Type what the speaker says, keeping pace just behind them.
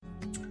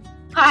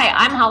Hi,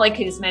 I'm Holly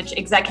Kuzmich,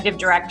 Executive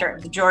Director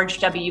of the George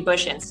W.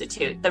 Bush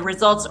Institute, the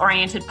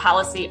results-oriented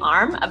policy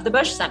arm of the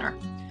Bush Center.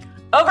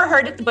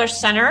 Overheard at the Bush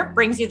Center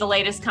brings you the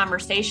latest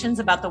conversations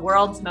about the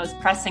world's most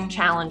pressing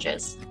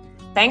challenges.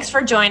 Thanks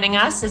for joining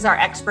us as our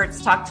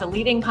experts talk to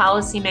leading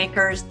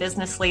policymakers,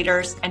 business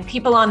leaders, and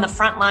people on the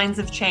front lines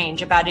of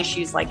change about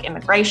issues like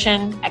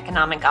immigration,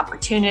 economic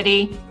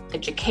opportunity,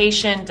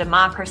 education,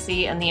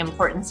 democracy, and the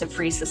importance of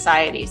free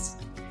societies.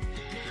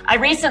 I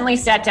recently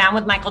sat down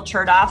with Michael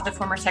Chertoff, the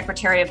former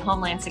Secretary of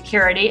Homeland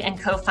Security and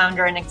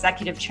co-founder and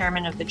executive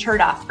chairman of the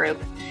Chertoff Group.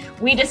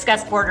 We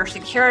discussed border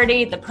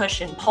security, the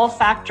push and pull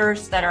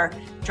factors that are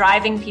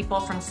driving people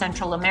from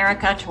Central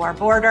America to our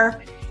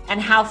border, and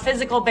how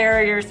physical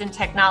barriers and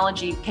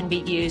technology can be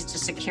used to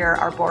secure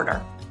our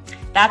border.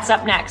 That's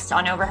up next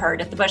on Overheard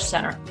at the Bush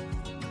Center.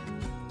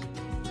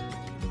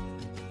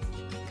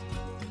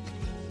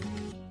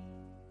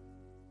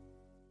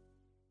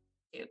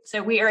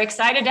 So we are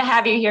excited to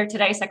have you here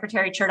today,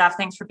 Secretary Chertoff.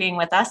 Thanks for being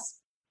with us.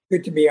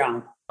 Good to be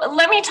on.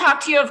 Let me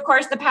talk to you. Of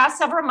course, the past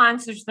several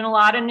months, there's been a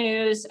lot of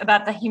news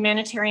about the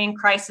humanitarian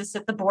crisis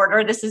at the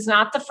border. This is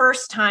not the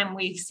first time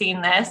we've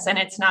seen this, and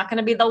it's not going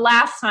to be the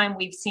last time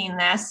we've seen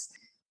this.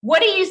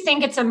 What do you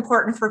think it's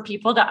important for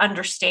people to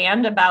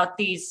understand about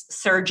these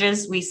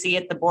surges we see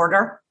at the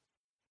border?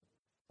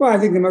 Well, I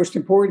think the most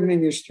important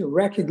thing is to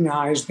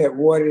recognize that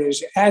what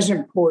is as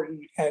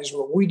important as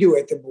what we do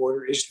at the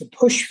border is the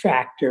push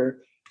factor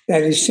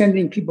that is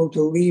sending people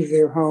to leave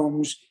their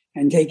homes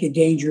and take a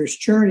dangerous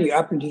journey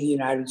up into the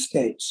United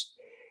States.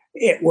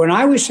 When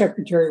I was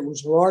secretary, it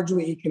was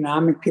largely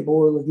economic. People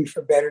were looking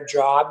for better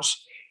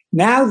jobs.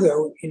 Now,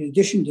 though, in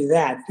addition to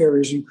that, there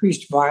is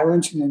increased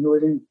violence in the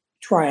Northern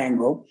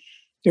Triangle.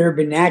 There have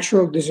been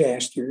natural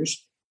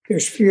disasters.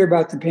 There's fear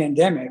about the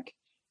pandemic.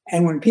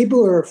 And when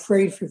people are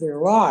afraid for their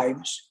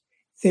lives,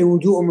 they will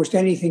do almost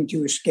anything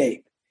to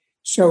escape.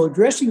 So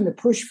addressing the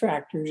push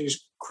factors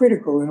is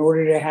critical in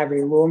order to have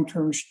a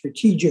long-term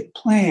strategic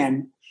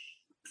plan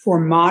for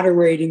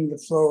moderating the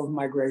flow of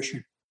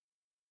migration.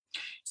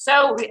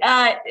 So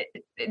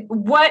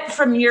what,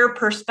 from your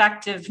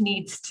perspective,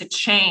 needs to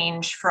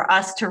change for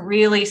us to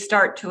really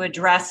start to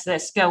address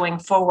this going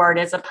forward,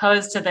 as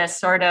opposed to this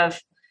sort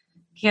of,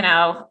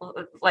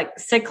 like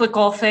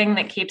cyclical thing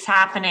that keeps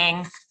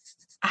happening?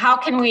 How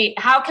can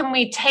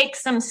we take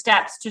some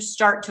steps to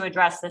start to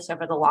address this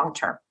over the long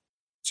term?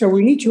 So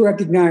we need to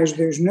recognize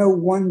there's no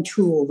one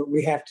tool that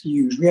we have to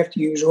use. We have to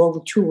use all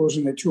the tools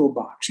in the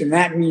toolbox. And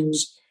that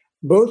means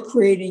both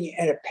creating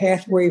a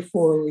pathway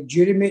for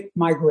legitimate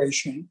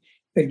migration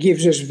that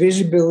gives us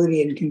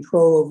visibility and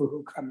control over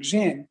who comes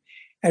in,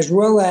 as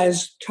well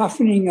as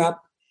toughening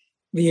up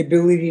the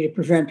ability to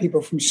prevent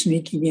people from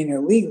sneaking in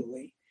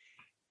illegally,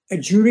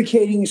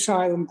 adjudicating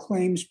asylum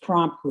claims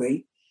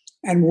promptly,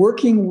 and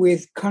working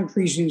with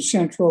countries in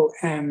Central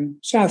and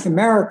South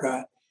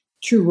America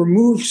to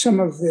remove some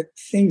of the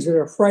things that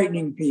are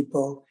frightening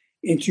people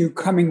into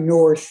coming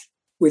north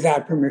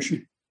without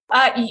permission.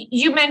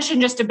 You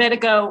mentioned just a bit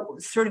ago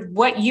sort of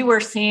what you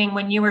were seeing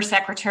when you were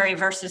secretary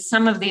versus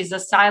some of these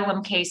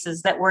asylum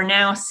cases that we're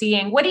now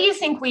seeing. What do you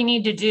think we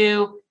need to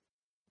do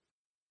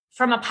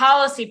from a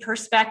policy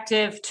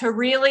perspective to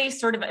really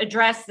sort of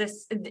address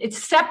this,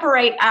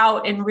 separate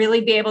out and really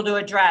be able to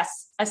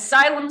address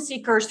asylum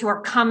seekers who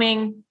are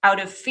coming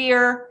out of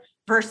fear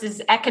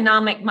versus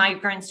economic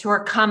migrants who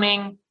are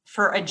coming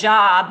for a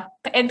job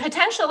and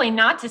potentially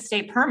not to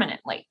stay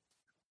permanently?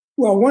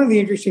 Well, one of the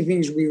interesting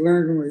things we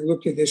learned when we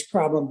looked at this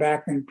problem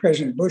back in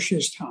President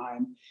Bush's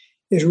time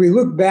is we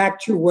look back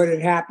to what had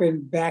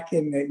happened back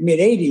in the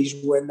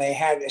mid-'80s when they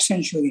had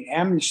essentially an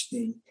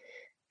amnesty.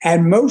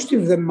 And most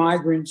of the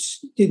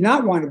migrants did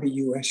not want to be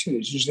U.S.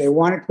 citizens. They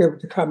wanted to be able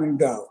to come and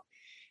go.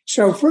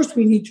 So first,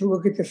 we need to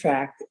look at the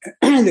fact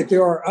that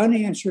there are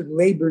unanswered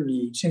labor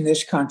needs in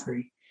this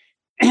country,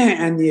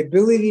 and the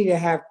ability to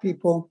have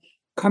people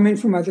come in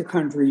from other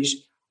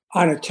countries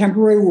on a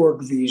temporary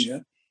work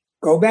visa,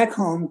 go back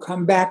home,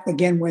 come back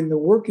again when the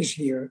work is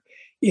here,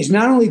 is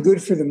not only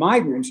good for the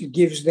migrants, it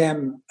gives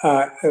them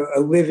a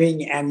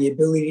living and the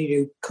ability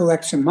to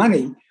collect some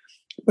money,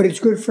 but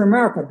it's good for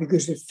America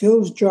because it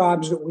fills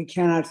jobs that we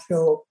cannot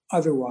fill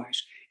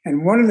otherwise.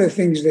 And one of the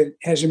things that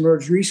has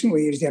emerged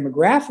recently is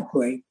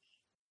demographically,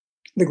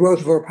 the growth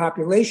of our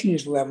population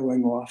is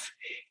leveling off.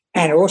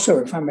 And also,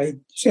 if I may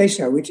say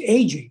so, it's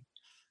aging,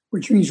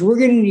 which means we're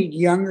going to need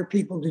younger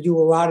people to do a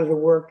lot of the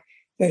work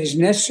that is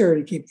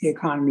necessary to keep the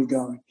economy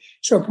going.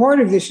 So part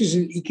of this is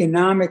an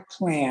economic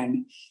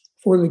plan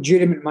for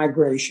legitimate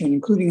migration,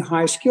 including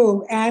high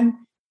skilled and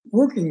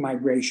working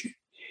migration.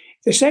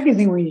 The second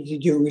thing we need to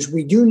do is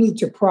we do need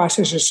to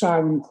process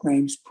asylum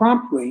claims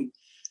promptly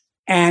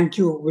and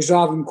to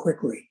resolve them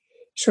quickly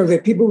so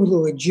that people with a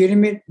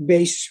legitimate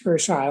basis for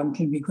asylum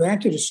can be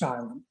granted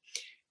asylum.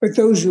 But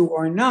those who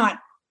are not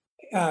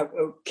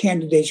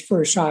candidates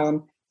for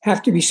asylum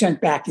have to be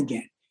sent back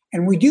again.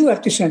 And we do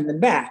have to send them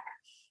back.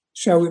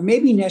 So it may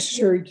be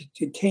necessary to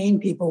detain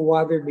people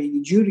while they're being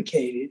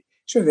adjudicated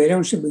so they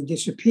don't simply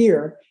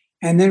disappear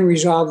and then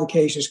resolve the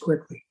cases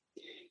quickly.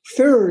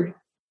 Third,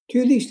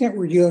 To the extent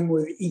we're dealing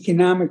with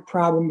economic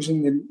problems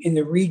in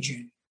the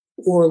region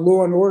or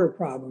law and order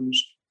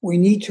problems, we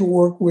need to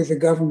work with the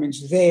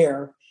governments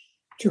there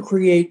to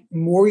create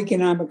more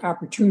economic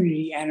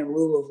opportunity and a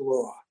rule of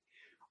law.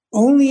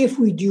 Only if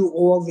we do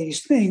all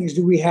these things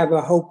do we have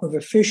a hope of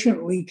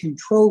efficiently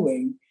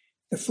controlling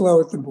the flow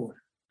at the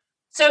border.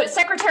 So,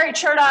 Secretary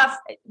Chertoff,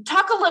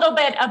 talk a little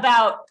bit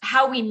about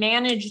how we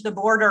manage the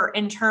border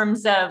in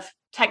terms of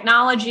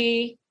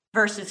technology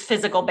versus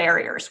physical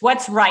barriers.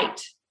 What's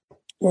right?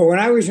 Well, when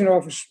I was in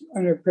office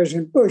under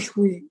President Bush,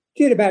 we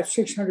did about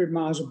 600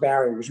 miles of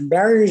barriers. And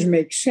barriers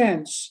make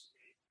sense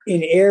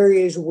in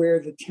areas where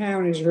the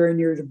town is very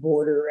near the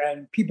border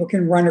and people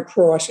can run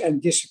across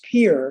and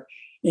disappear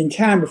in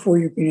town before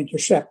you can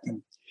intercept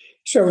them.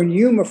 So in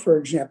Yuma, for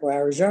example,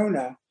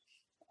 Arizona,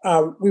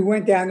 we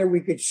went down there,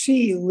 we could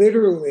see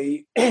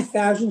literally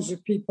thousands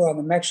of people on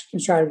the Mexican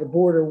side of the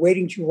border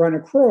waiting to run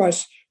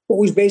across what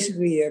was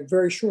basically a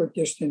very short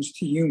distance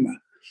to Yuma.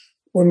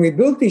 When we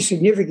built the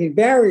significant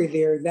barrier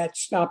there, that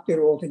stopped it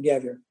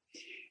altogether.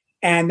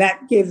 And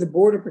that gave the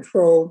Border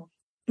Patrol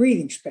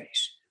breathing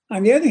space.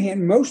 On the other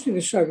hand, most of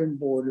the southern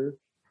border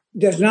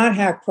does not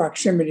have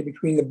proximity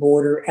between the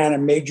border and a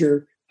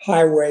major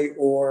highway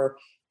or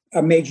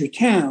a major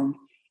town.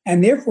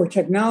 And therefore,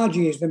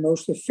 technology is the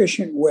most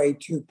efficient way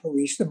to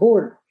police the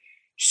border.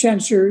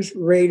 Sensors,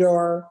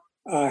 radar,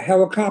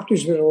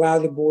 helicopters that allow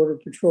the Border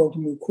Patrol to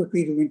move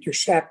quickly to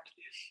intercept.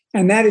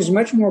 And that is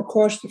much more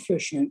cost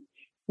efficient,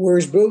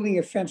 whereas building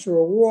a fence or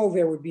a wall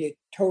there would be a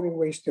total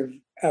waste of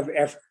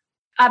effort.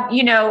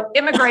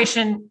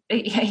 Immigration,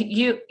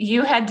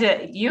 you had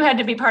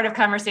to be part of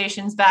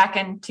conversations back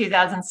in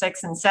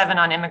 2006 and 2007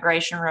 on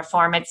immigration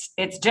reform.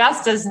 It's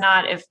just as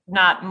not, if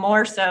not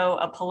more so,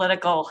 a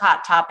political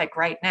hot topic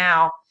right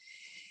now.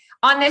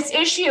 On this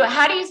issue,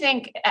 how do you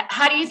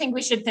think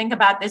we should think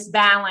about this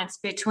balance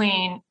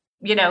between,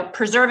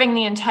 preserving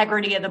the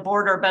integrity of the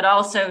border, but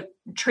also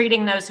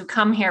treating those who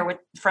come here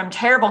from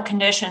terrible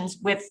conditions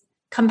with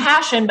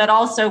compassion, but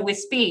also with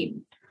speed?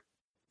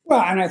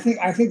 Well, and I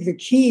think the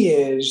key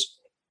is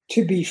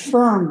to be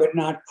firm but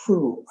not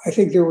cruel. I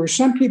think there were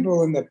some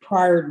people in the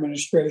prior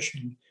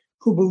administration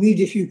who believed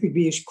if you could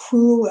be as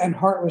cruel and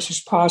heartless as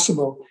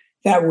possible,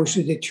 that was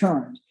a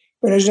deterrent.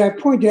 But as I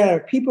pointed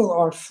out, if people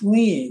are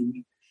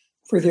fleeing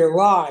for their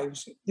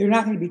lives, they're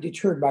not going to be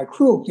deterred by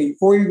cruelty.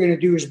 All you're going to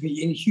do is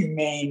be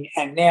inhumane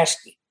and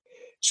nasty.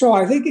 So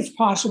I think it's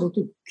possible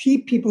to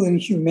keep people in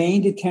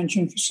humane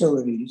detention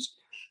facilities,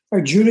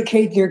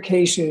 adjudicate their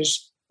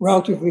cases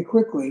relatively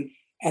quickly,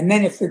 and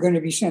then if they're going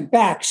to be sent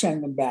back,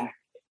 send them back.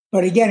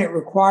 But again, it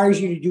requires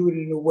you to do it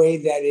in a way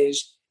that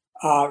is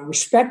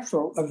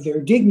respectful of their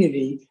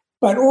dignity,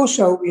 but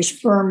also is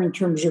firm in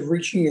terms of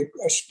reaching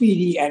a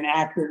speedy and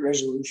accurate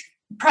resolution.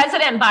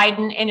 President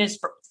Biden, in his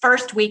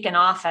first week in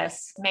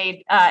office,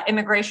 made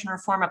immigration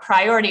reform a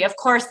priority. Of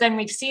course, then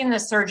we've seen the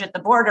surge at the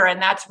border,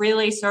 and that's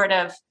really sort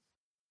of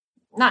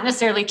not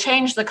necessarily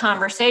changed the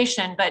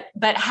conversation,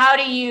 but how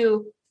do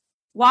you,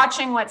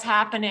 watching what's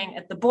happening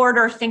at the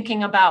border,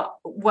 thinking about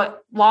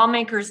what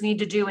lawmakers need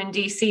to do in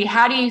DC,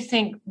 how do you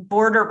think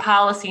border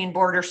policy and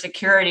border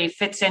security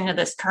fits into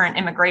this current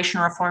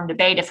immigration reform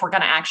debate if we're going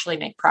to actually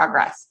make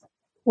progress?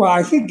 Well,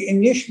 I think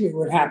initially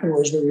what happened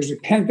was there was a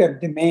pent-up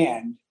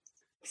demand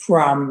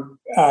from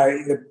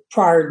the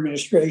prior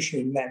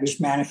administration that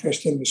was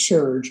manifest in the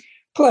surge.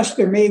 Plus,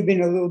 there may have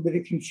been a little bit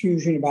of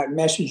confusion about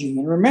messaging.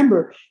 And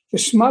remember, the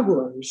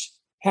smugglers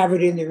have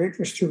it in their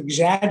interest to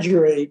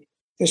exaggerate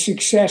the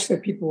success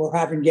that people will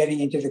have in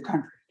getting into the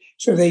country.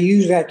 So they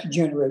use that to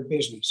generate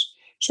business.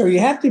 So you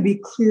have to be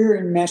clear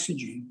in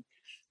messaging.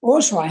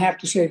 Also, I have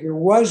to say there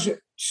was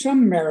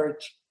some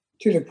merit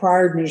to the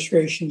prior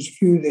administration's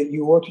view that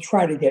you ought to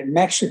try to get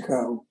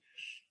Mexico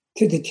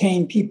to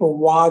detain people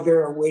while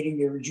they're awaiting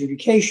their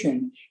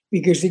adjudication,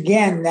 because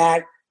again,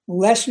 that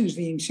lessens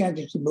the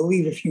incentive to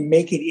believe if you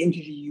make it into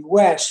the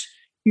US,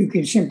 you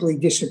can simply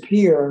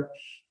disappear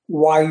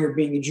while you're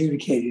being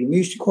adjudicated. And we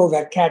used to call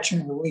that catch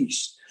and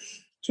release.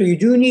 So you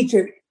do need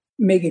to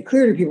make it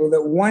clear to people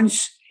that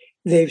once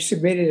they've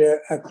submitted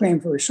a claim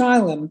for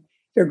asylum,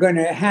 they're going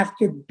to have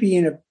to be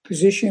in a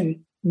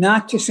position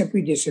not to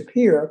simply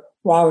disappear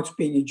while it's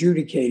being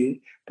adjudicated,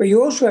 but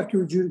you also have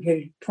to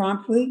adjudicate it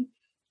promptly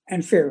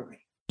and fairly.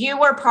 You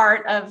were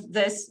part of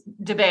this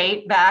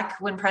debate back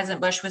when President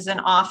Bush was in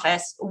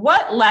office.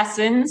 What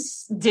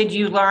lessons did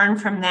you learn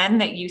from then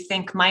that you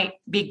think might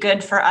be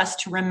good for us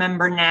to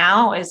remember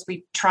now as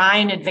we try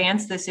and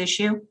advance this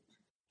issue?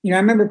 I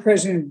remember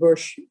President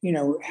Bush,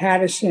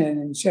 had us in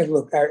and said,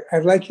 look,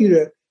 I'd like you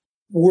to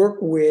work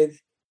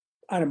with,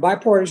 on a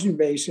bipartisan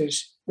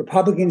basis,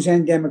 Republicans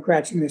and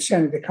Democrats in the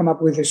Senate to come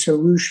up with a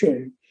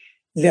solution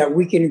that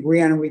we can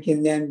agree on and we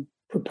can then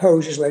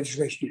propose as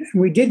legislation.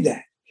 And we did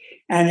that.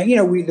 And,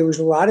 there was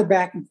a lot of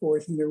back and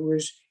forth and there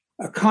was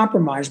a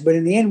compromise. But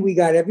in the end, we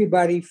got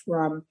everybody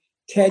from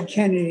Ted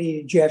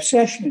Kennedy to Jeff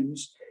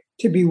Sessions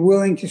to be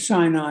willing to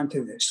sign on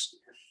to this.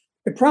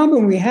 The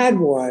problem we had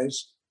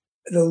was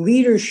the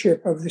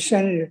leadership of the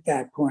Senate at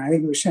that point, I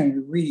think it was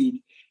Senator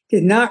Reid,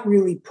 did not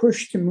really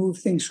push to move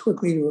things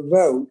quickly to a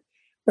vote,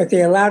 but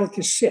they allowed it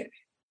to sit.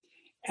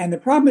 And the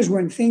problem is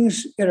when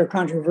things that are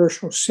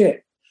controversial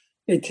sit,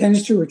 it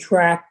tends to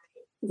attract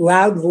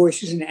loud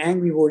voices and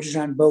angry voices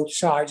on both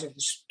sides of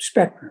the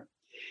spectrum.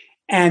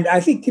 And I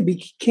think, to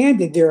be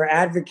candid, there are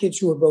advocates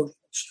who are both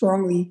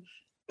strongly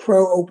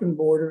pro-open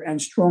border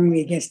and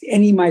strongly against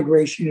any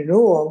migration at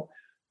all,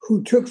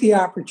 who took the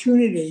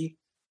opportunity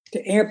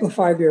to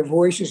amplify their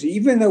voices,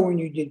 even though when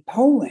you did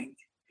polling,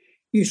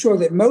 you saw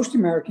that most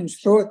Americans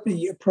thought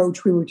the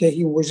approach we were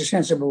taking was a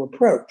sensible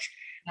approach.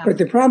 Yeah. But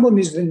the problem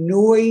is the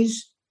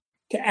noise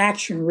to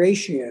action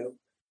ratio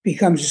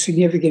becomes a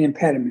significant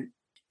impediment.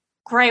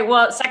 Great.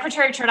 Well,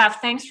 Secretary Chertoff,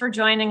 thanks for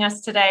joining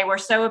us today. We're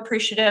so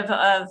appreciative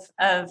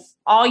of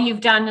all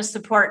you've done to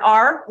support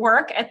our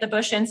work at the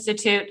Bush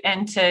Institute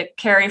and to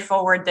carry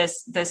forward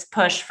this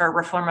push for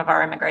reform of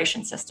our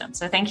immigration system.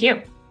 So thank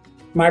you.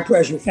 My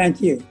pleasure.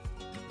 Thank you.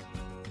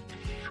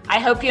 I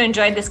hope you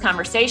enjoyed this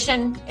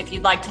conversation. If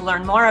you'd like to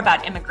learn more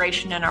about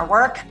immigration and our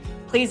work,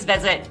 please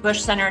visit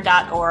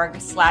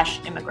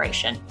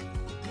bushcenter.org/immigration.